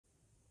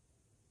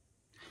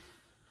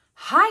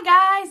Hi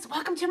guys,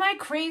 welcome to my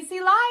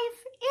crazy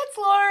life. It's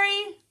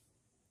Lori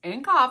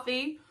and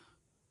coffee.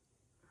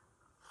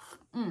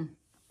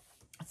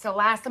 It's the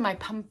last of my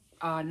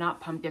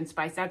not pumpkin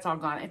spice, that's all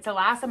gone. It's the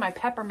last of my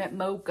peppermint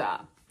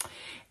mocha.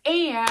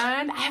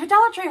 And I have a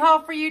Dollar Tree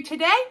haul for you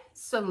today,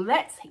 so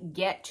let's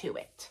get to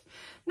it.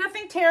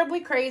 Nothing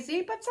terribly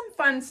crazy, but some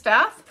fun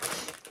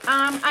stuff.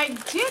 I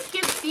did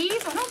get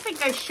these. I don't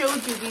think I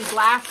showed you these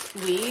last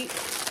week.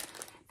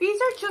 These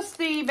are just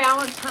the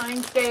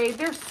Valentine's Day.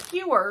 They're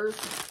skewers.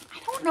 I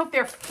don't know if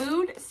they're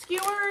food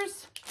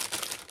skewers.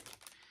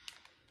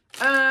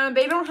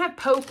 They don't have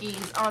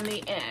pokies on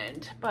the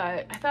end,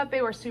 but I thought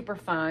they were super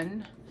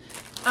fun.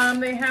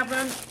 They have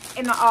them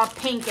in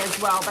pink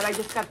as well, but I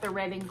just got the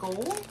red and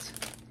gold.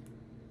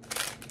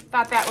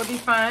 Thought that would be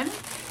fun.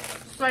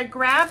 So I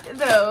grabbed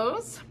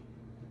those.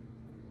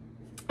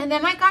 And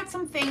then I got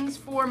some things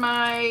for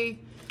my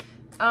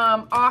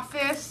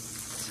office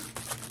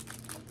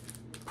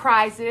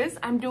prizes.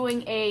 I'm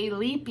doing a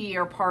leap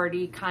year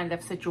party kind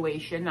of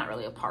situation. Not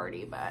really a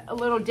party, but a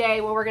little day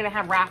where we're going to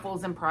have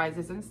raffles and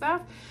prizes and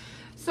stuff.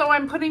 So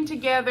I'm putting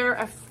together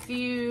a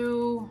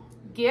few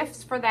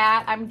gifts for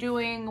that. I'm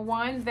doing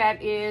one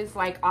that is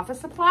like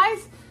office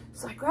supplies.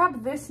 So I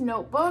grabbed this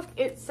notebook.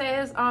 It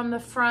says on the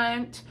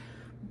front,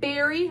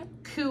 "Berry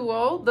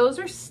Cool." Those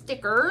are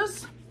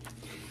stickers.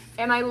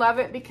 And I love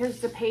it because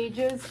the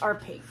pages are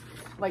pink,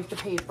 like the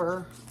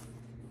paper.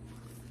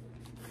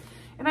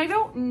 And I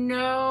don't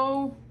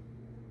know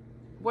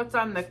what's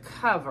on the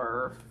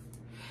cover.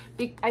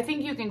 I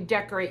think you can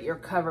decorate your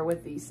cover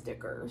with these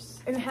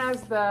stickers. It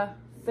has the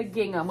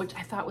gingham, which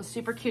I thought was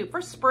super cute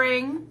for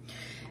spring.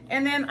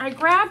 And then I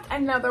grabbed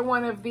another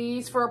one of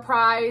these for a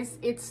prize.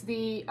 It's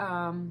the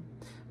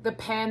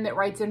pen that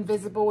writes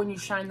invisible when you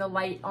shine the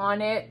light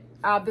on it.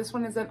 This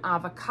one is an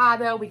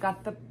avocado. We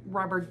got the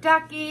rubber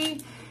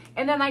ducky.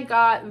 And then I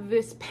got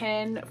this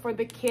pen for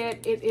the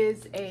kit. It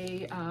is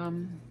a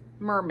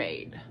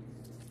mermaid.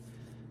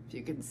 If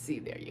you can see,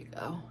 there you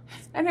go.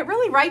 And it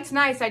really writes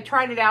nice. I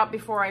tried it out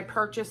before I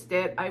purchased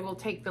it. I will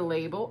take the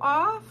label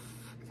off.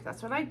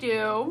 That's what I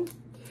do.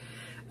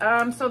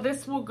 So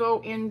this will go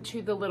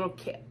into the little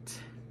kit.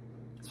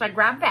 So I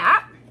grabbed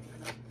that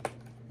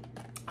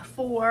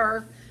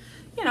for,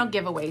 you know,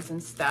 giveaways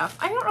and stuff.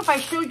 I don't know if I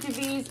showed you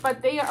these,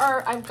 but they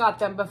are, I've got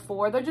them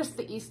before. They're just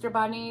the Easter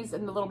bunnies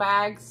in the little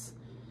bags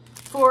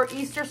for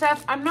Easter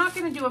stuff. I'm not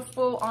going to do a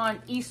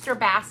full-on Easter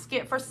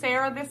basket for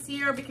Sarah this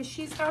year because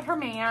she's got her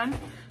man.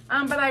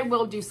 But I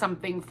will do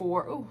something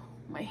for, oh,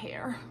 my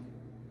hair.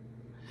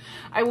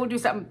 I will do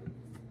something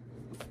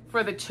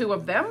for the two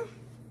of them.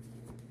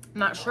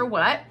 Not sure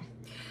what.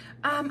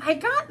 I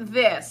got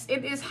this.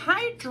 It is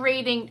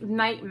hydrating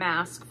night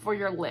mask for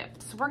your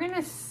lips. We're going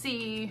to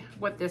see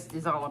what this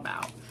is all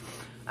about.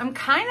 I'm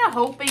kind of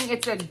hoping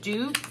it's a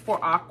dupe for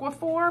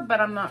Aquaphor, but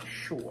I'm not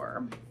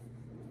sure.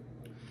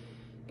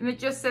 And it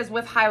just says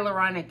with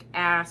hyaluronic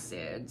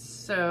acid.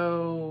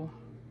 So,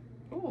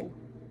 ooh.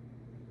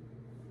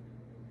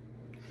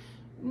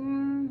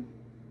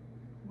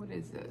 What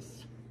is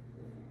this?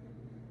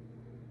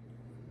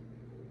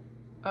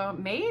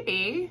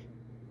 Maybe.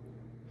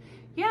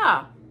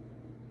 Yeah.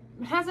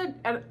 It has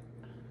a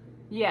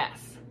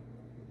yes.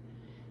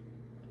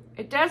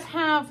 It does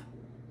have,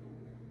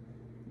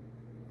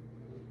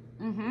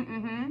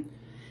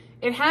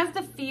 It has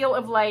the feel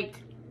of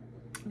like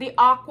the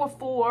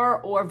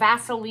Aquaphor or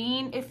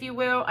Vaseline, if you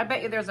will. I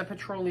bet you there's a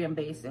petroleum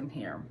base in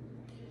here.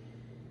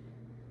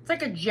 It's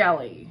like a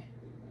jelly.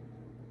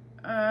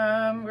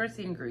 Where's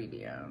the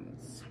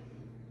ingredients?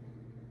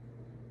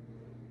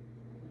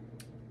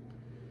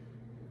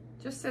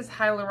 Just says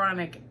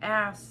hyaluronic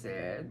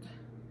acid.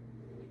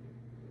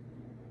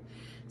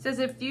 It says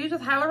if used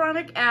with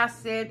hyaluronic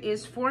acid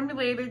is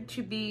formulated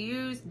to be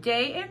used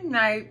day and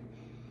night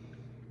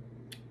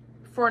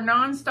for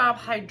nonstop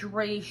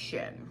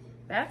hydration.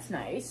 That's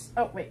nice.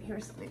 Oh, wait,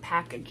 here's the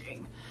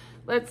packaging.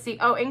 Let's see.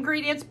 Oh,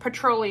 ingredients,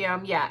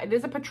 petroleum. Yeah, it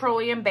is a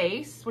petroleum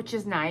base, which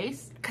is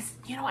nice. Because,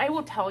 you know, I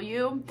will tell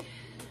you,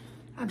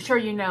 I'm sure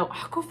you know,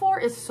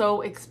 Aquaphor is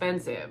so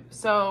expensive.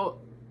 So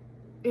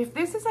if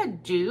this is a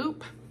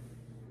dupe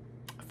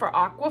for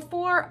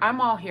Aquaphor, I'm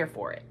all here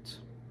for it.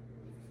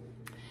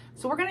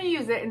 So we're going to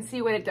use it and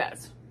see what it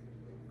does.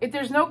 If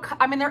there's no,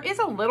 I mean, there is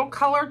a little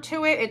color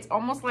to it. It's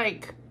almost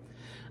like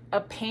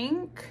a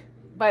pink,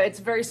 but it's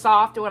very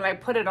soft. And when I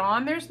put it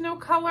on, there's no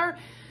color.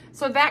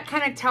 So that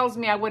kind of tells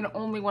me I wouldn't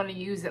only want to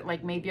use it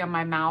like maybe on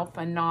my mouth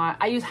and not,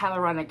 I use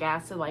hyaluronic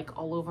acid like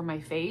all over my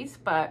face,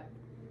 but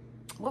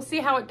we'll see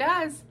how it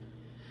does.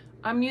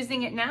 I'm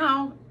using it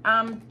now.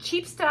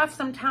 Cheap stuff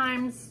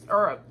sometimes,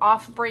 or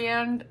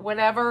off-brand,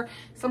 whatever,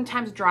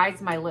 sometimes dries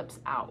my lips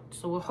out.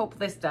 So we'll hope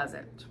this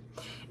doesn't.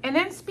 And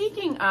then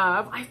speaking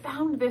of, I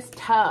found this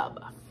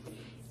tub.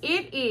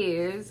 It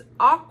is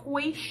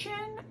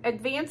Aquation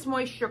Advanced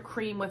Moisture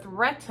Cream with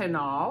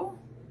retinol.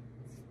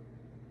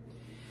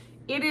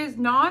 It is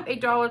not a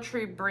Dollar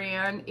Tree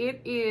brand.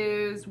 It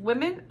is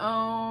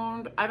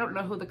women-owned. I don't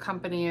know who the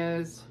company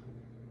is.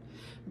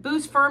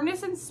 Boosts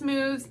firmness and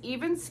smooths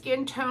even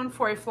skin tone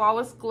for a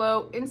flawless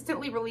glow.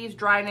 Instantly relieves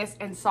dryness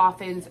and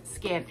softens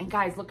skin. And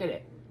guys, look at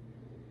it.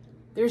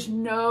 There's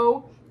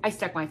no, I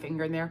stuck my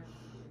finger in there.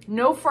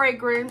 No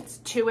fragrance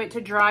to it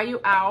to dry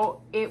you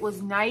out. It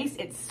was nice.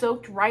 It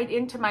soaked right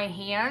into my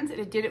hands and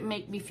it didn't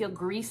make me feel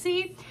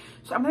greasy.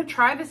 So I'm going to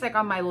try this like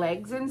on my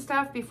legs and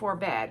stuff before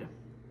bed.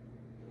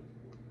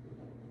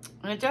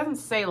 And it doesn't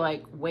say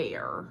like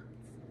where.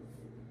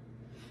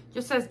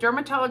 Just says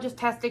dermatologist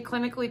tested,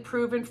 clinically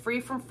proven, free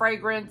from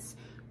fragrance,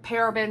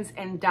 parabens,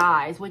 and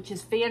dyes, which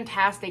is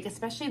fantastic,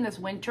 especially in this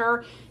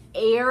winter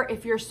air.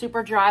 If you're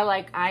super dry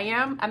like I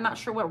am, I'm not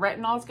sure what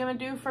retinol is going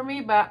to do for me,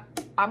 but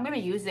I'm going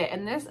to use it.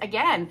 And this,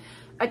 again,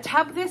 a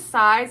tub this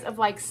size of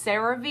like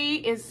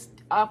CeraVe is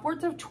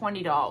upwards of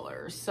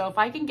 $20. So if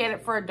I can get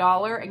it for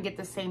 $1 and get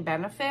the same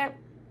benefit,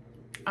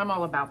 I'm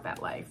all about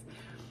that life.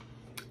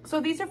 So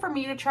these are for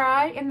me to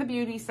try in the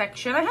beauty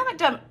section. I haven't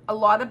done a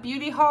lot of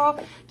beauty haul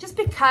just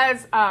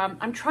because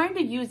I'm trying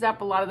to use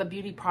up a lot of the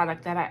beauty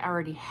product that I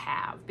already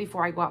have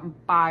before I go out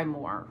and buy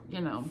more,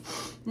 you know,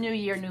 new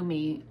year, new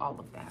me, all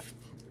of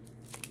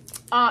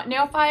that.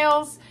 Nail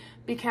files,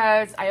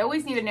 because I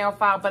always need a nail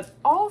file, but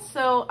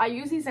also I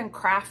use these in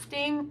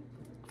crafting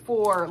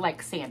for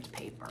like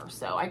sandpaper.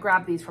 So I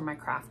grabbed these from my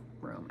craft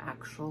room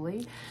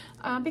actually,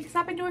 because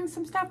I've been doing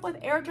some stuff with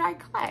air dry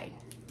clay.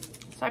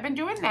 So I've been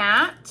doing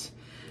that.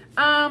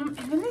 And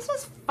then this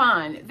was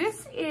fun.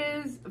 This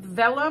is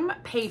vellum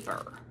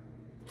paper.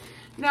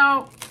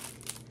 Now,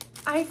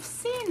 I've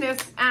seen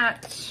this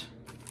at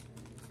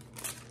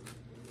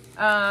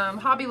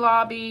Hobby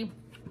Lobby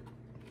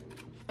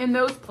and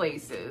those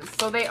places.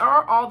 So they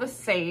are all the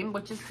same,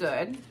 which is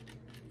good.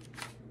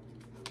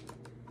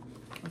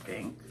 I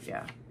think,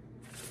 yeah.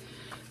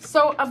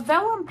 So a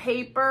vellum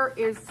paper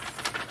is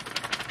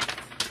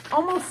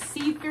almost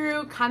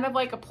see-through, kind of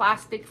like a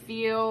plastic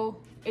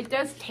feel. It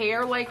does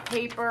tear like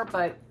paper,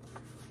 but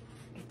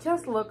it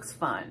just looks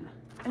fun.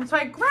 And so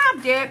I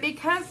grabbed it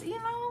because, you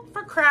know,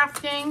 for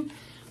crafting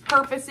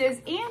purposes,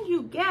 and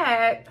you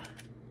get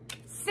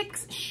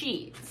 6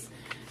 sheets.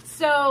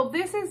 So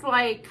this is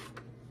like,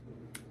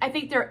 I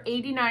think they're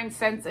 89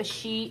 cents a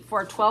sheet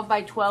for a 12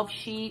 by 12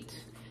 sheet.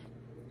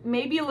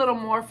 Maybe a little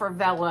more for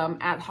vellum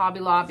at Hobby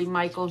Lobby,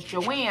 Michael's,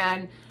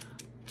 Joann.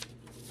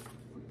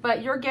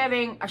 But you're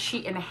getting a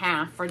sheet and a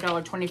half for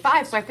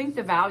 $1.25. So I think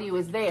the value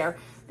is there.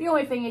 The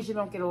only thing is you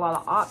don't get a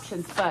lot of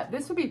options, but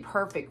this would be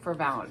perfect for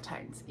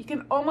Valentine's. You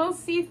can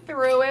almost see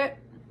through it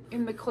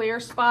in the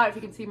clear spot, if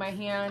you can see my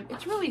hand.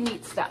 It's really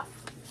neat stuff.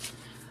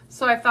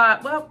 So I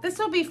thought, well, this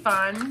will be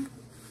fun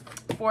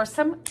for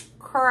some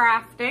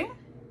crafting.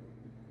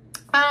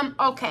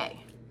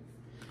 Okay.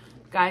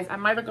 Guys, I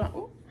might have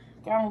gone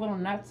a little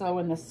nutso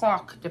in the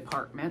sock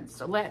department,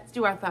 so let's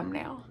do our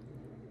thumbnail.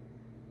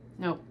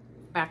 Nope,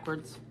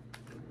 backwards.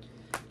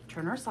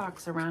 Turn our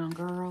socks around,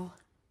 girl.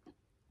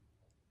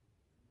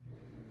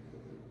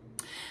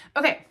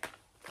 Okay,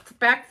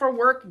 back for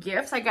work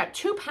gifts. I got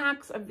 2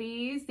 packs of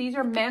these. These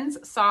are men's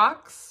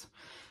socks,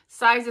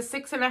 sizes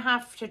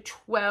 6.5 to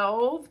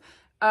 12.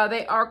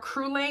 They are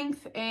crew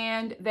length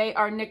and they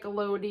are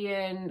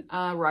Nickelodeon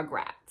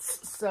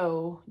Rugrats.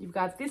 So you've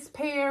got this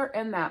pair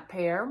and that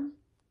pair.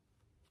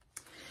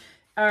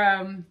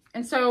 And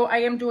so I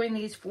am doing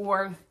these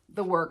for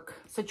the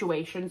work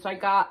situation. So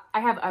I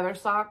have other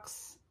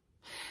socks.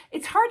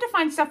 It's hard to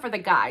find stuff for the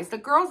guys. The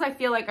girls I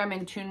feel like I'm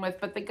in tune with,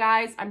 but the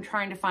guys, I'm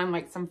trying to find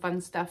like some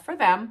fun stuff for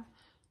them.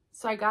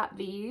 So I got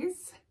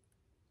these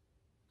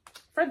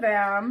for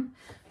them.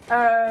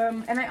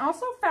 And I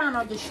also found,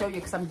 I'll just show you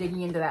because I'm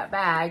digging into that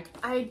bag.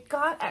 I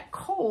got at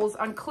Kohl's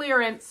on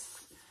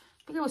clearance,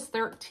 I think it was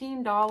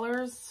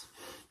 $13.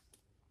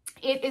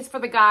 It is for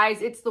the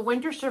guys. It's the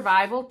Winter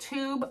Survival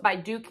Tube by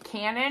Duke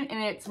Cannon,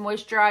 and it's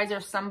moisturizer,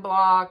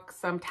 sunblock,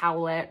 some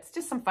towelettes,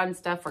 just some fun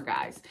stuff for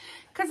guys.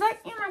 Because I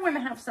want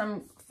to have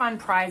some fun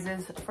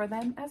prizes for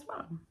them as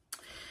well.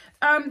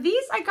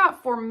 These I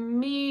got for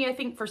me, I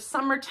think for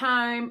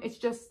summertime. It's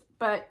just,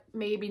 but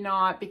maybe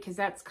not because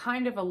that's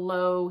kind of a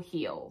low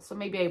heel. So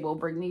maybe I will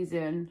bring these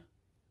in.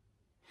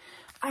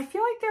 I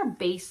feel like they're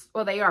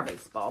well, they are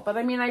baseball, but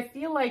I mean, I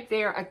feel like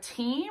they're a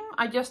team.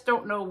 I just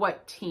don't know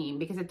what team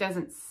because it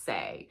doesn't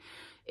say.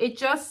 It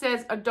just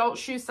says adult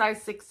shoe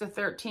size 6 to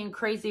 13,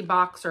 crazy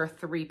boxer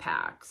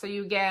 3-pack. So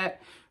you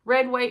get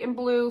red, white, and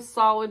blue,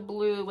 solid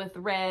blue with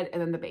red, and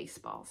then the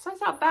baseball. So I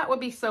thought that would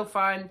be so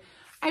fun.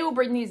 I will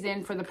bring these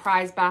in for the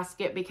prize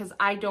basket because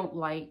I don't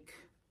like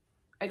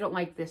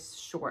this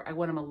short. I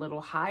want them a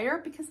little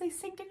higher because they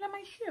sink into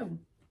my shoe.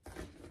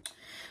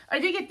 I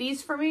did get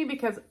these for me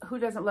because who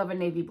doesn't love a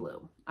navy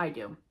blue? I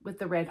do, with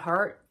the red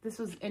heart. This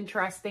was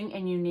interesting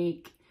and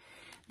unique.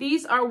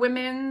 These are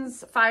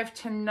women's 5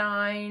 to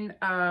 9.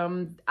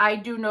 I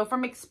do know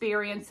from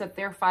experience that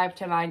their 5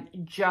 to 9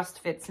 just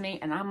fits me,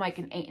 and I'm like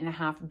an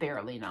 8.5,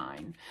 barely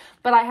 9.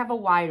 But I have a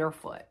wider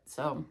foot,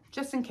 so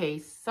just in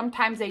case.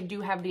 Sometimes they do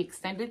have the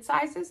extended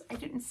sizes. I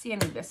didn't see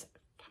any this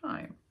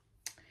time.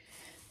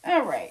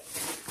 All right.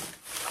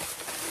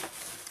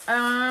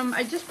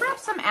 I just grabbed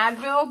some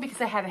Advil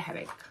because I had a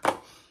headache.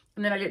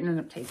 And then I didn't end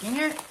up taking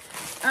it.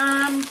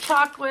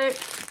 chocolate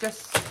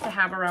just to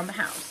have around the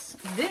house.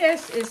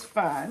 This is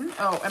fun.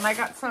 Oh, and I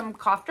got some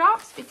cough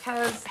drops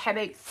because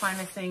headache,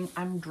 sinusing,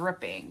 I'm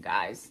dripping,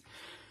 guys.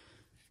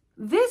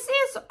 This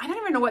is, I don't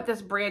even know what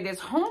this brand is.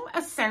 Home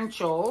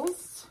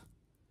Essentials,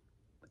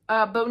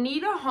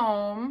 Bonita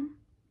Home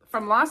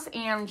from Los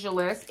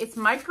Angeles. It's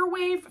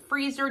microwave,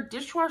 freezer,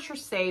 dishwasher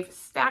safe,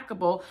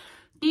 stackable,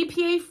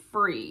 BPA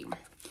free.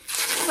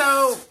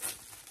 So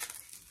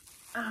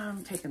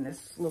I'm taking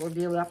this little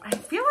deal up. I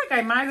feel like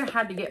I might have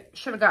had to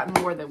should have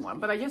gotten more than one,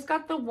 but I just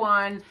got the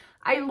one.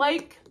 I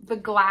like the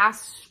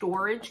glass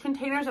storage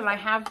containers, and I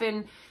have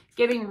been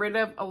getting rid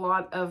of a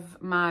lot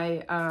of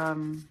my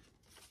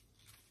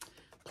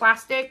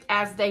plastic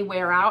as they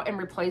wear out and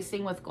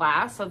replacing with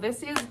glass. So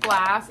this is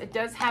glass. It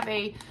does have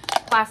a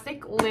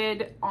plastic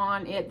lid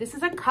on it. This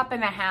is a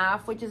 1.5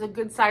 cups, which is a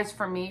good size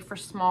for me for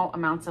small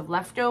amounts of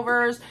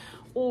leftovers,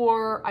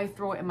 or I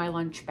throw it in my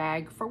lunch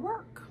bag for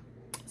work.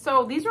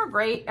 So these are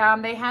great.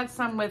 They had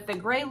some with the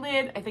gray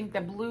lid, I think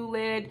the blue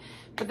lid,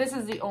 but this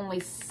is the only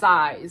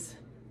size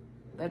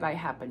that I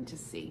happen to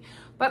see.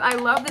 But I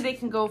love that it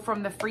can go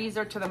from the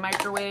freezer to the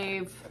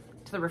microwave,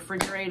 to the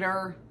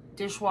refrigerator,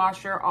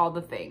 dishwasher, all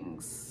the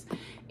things.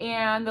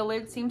 And the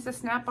lid seems to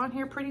snap on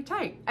here pretty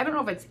tight. I don't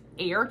know if it's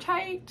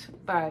airtight,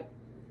 but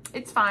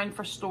it's fine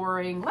for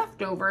storing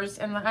leftovers,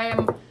 and I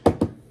am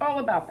all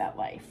about that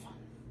life.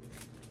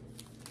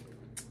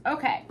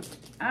 Okay,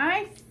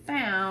 I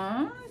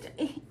found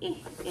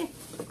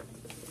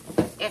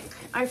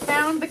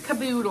the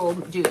caboodle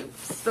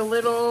dupes, the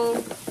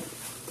little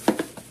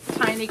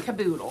tiny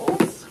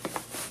caboodles.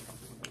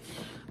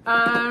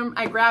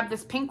 I grabbed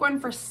this pink one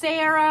for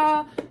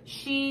Sarah.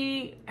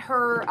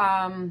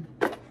 Her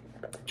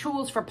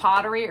tools for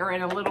pottery are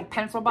in a little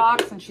pencil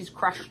box, and she's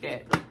crushed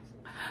it.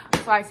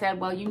 So I said,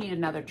 well, you need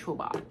another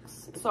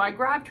toolbox. So I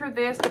grabbed her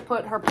this to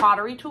put her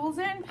pottery tools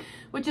in,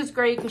 which is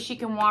great because she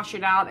can wash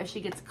it out if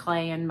she gets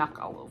clay and muck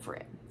all over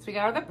it. So we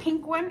got her the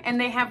pink one,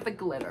 and they have the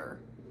glitter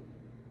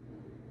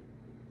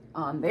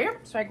on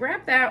there. So I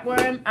grabbed that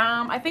one.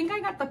 I think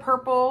I got the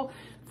purple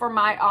for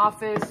my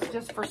office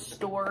just for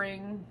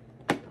storing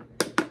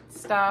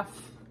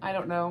stuff. I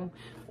don't know.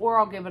 Or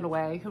I'll give it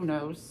away. Who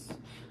knows?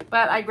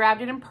 But I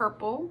grabbed it in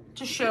purple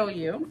to show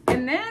you.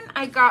 And then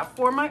I got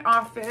for my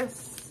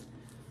office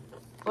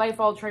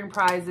life altering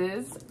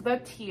prizes, the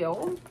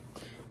teal.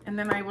 And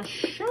then I will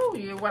show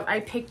you what I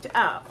picked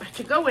up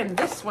to go in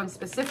this one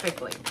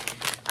specifically.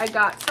 I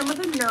got some of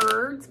the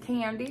Nerds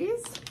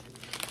candies.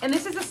 And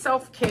this is a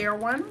self-care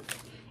one.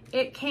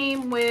 It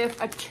came with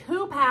a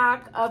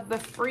 2-pack of the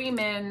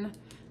Freeman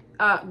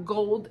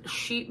gold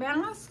sheet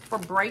mask for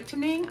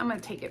brightening. I'm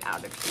going to take it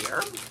out of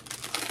here.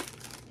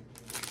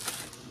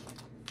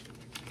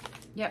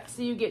 Yep,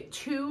 so you get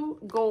 2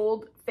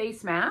 gold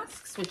face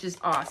masks, which is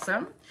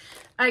awesome.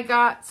 I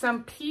got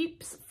some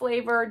Peeps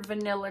flavored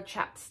vanilla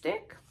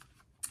chapstick.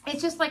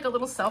 It's just like a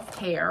little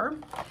self-care.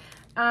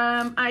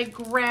 I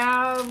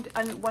grabbed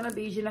one of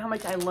these. You know how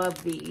much I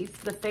love these.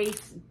 The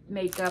face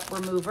makeup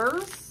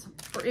removers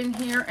are in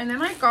here. And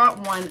then I got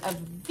one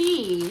of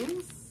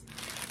these.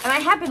 And I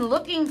have been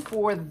looking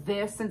for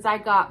this since I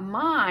got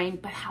mine,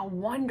 but how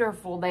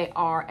wonderful they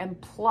are and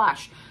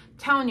plush.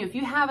 Telling you, if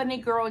you have any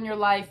girl in your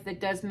life that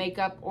does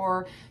makeup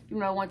or, you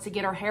know, wants to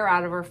get her hair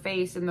out of her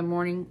face in the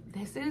morning,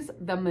 this is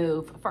the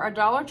move. For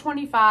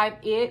 $1.25,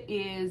 it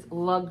is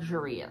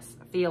luxurious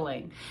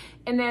feeling.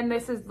 And then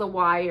this is the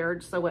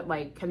wired, so it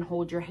like can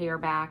hold your hair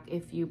back.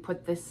 If you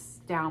put this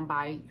down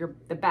by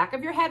the back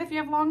of your head, if you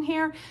have long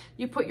hair,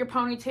 you put your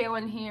ponytail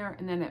in here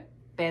and then it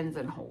bends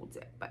and holds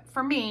it. But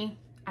for me,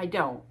 I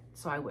don't,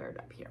 so I wear it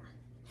up here.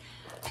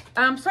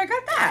 So I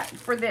got that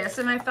for this,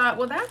 and I thought,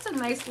 well, that's a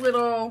nice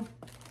little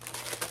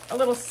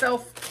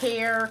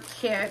self-care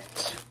kit.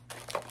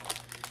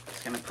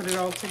 Just gonna put it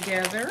all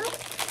together.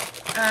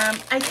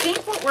 I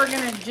think what we're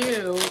gonna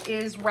do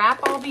is wrap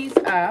all these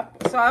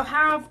up, so I'll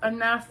have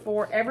enough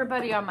for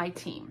everybody on my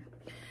team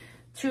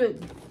to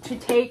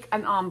take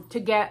an to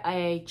get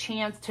a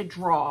chance to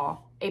draw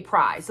a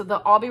prize. So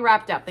they'll all be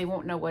wrapped up. They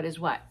won't know what is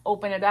what.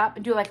 Open it up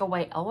and do like a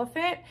white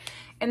elephant,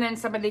 and then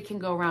somebody can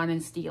go around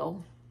and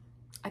steal.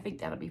 I think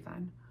that'll be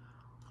fun.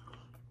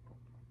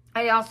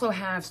 I also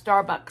have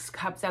Starbucks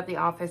cups at the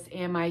office,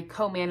 and my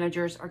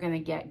co-managers are going to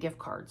get gift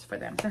cards for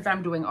them since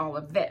I'm doing all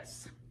of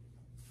this.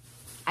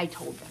 I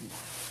told them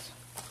that.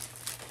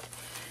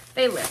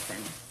 They listen,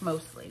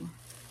 mostly.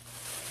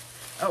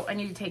 Oh, I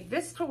need to take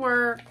this to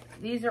work.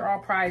 These are all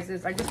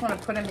prizes. I just want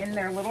to put them in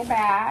their little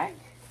bag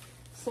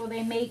so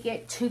they make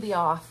it to the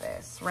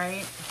office,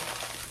 right?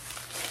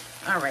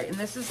 All right, and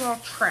this is all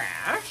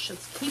trash.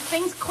 Let's keep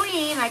things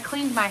clean. I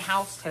cleaned my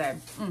house today.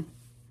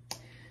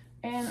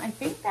 And I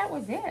think that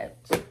was it.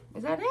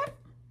 Is that it?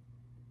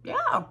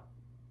 Yeah.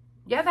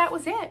 Yeah, that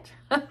was it.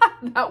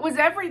 That was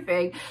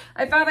everything.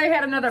 I thought I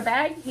had another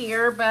bag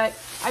here, but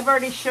I've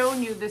already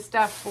shown you the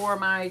stuff for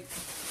my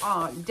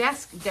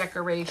desk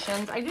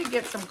decorations. I did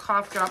get some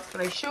cough drops,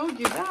 but I showed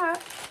you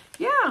that.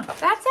 Yeah,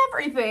 that's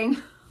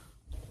everything.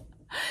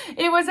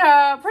 It was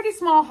a pretty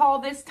small haul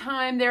this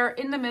time. They're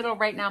in the middle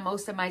right now,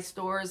 most of my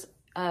stores.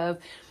 of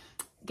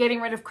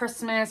getting rid of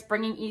Christmas,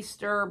 bringing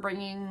Easter,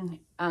 bringing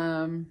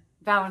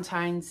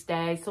Valentine's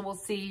Day. So we'll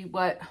see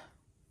what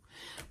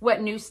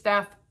new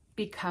stuff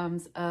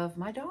becomes of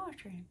my Dollar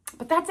Tree.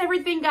 But that's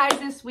everything, guys,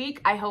 this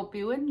week. I hope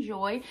you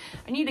enjoy.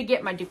 I need to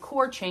get my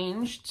decor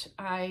changed.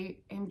 I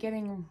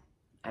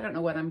don't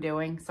know what I'm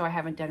doing, so I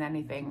haven't done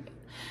anything.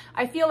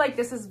 I feel like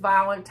this is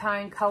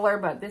Valentine color,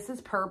 but this is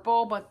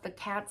purple, but the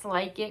cats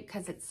like it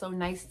because it's so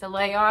nice to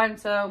lay on.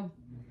 So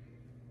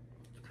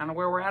kind of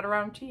where we're at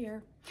around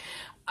here.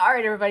 All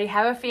right, everybody,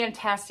 have a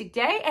fantastic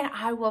day, and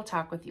I will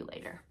talk with you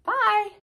later. Bye.